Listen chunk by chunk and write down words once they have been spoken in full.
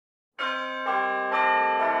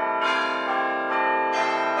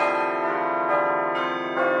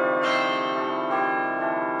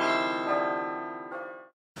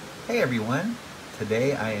Hey everyone,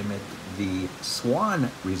 today I am at the Swan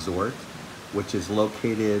Resort, which is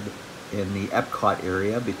located in the Epcot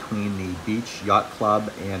area between the Beach Yacht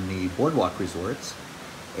Club and the Boardwalk Resorts.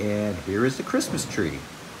 And here is the Christmas tree.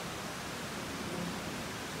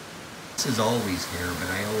 This is always here, but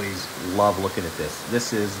I always love looking at this.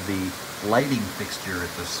 This is the lighting fixture at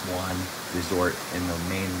the Swan Resort in the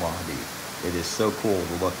main lobby. It is so cool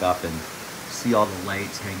to look up and see all the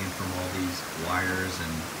lights hanging from all these wires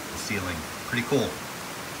and the ceiling. Pretty cool.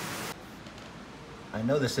 I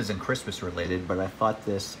know this isn't Christmas related, but I thought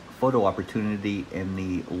this photo opportunity in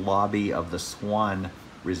the lobby of the Swan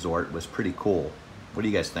Resort was pretty cool. What do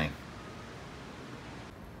you guys think?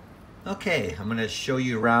 Okay, I'm going to show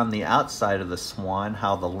you around the outside of the Swan,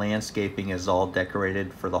 how the landscaping is all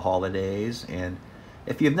decorated for the holidays. And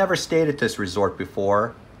if you've never stayed at this resort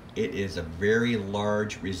before, it is a very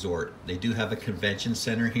large resort. They do have a convention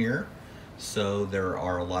center here, so there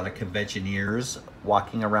are a lot of conventioneers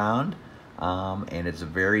walking around, and it's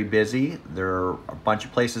very busy. There are a bunch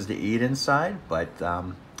of places to eat inside, but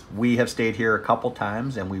we have stayed here a couple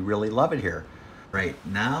times and we really love it here. Right,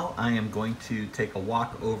 now I am going to take a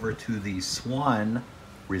walk over to the Swan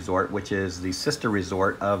Resort, which is the sister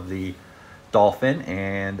resort of the Dolphin,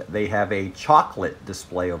 and they have a chocolate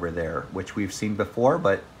display over there, which we've seen before,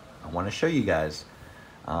 but I want to show you guys.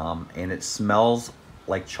 And it smells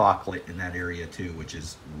like chocolate in that area too, which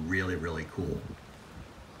is really, really cool.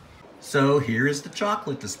 So here is the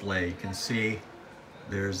chocolate display. You can see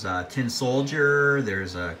there's a tin soldier,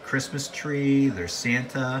 there's a Christmas tree, there's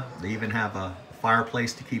Santa. They even have a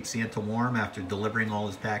fireplace to keep Santa warm after delivering all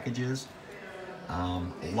his packages. A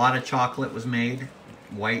lot of chocolate was made,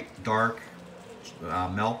 white, dark,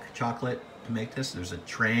 milk chocolate to make this. There's a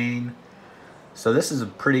train. So this is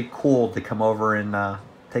pretty cool to come over and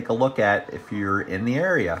take a look at if you're in the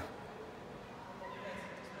area.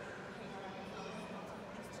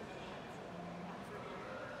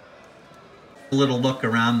 A little look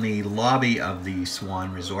around the lobby of the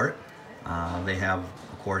Swan Resort. They have,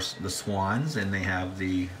 of course, the swans, and they have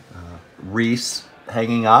the wreaths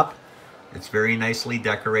hanging up. It's very nicely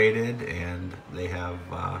decorated, and they have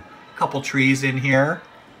a couple trees in here.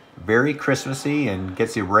 Very Christmassy and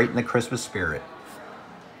gets you right in the Christmas spirit.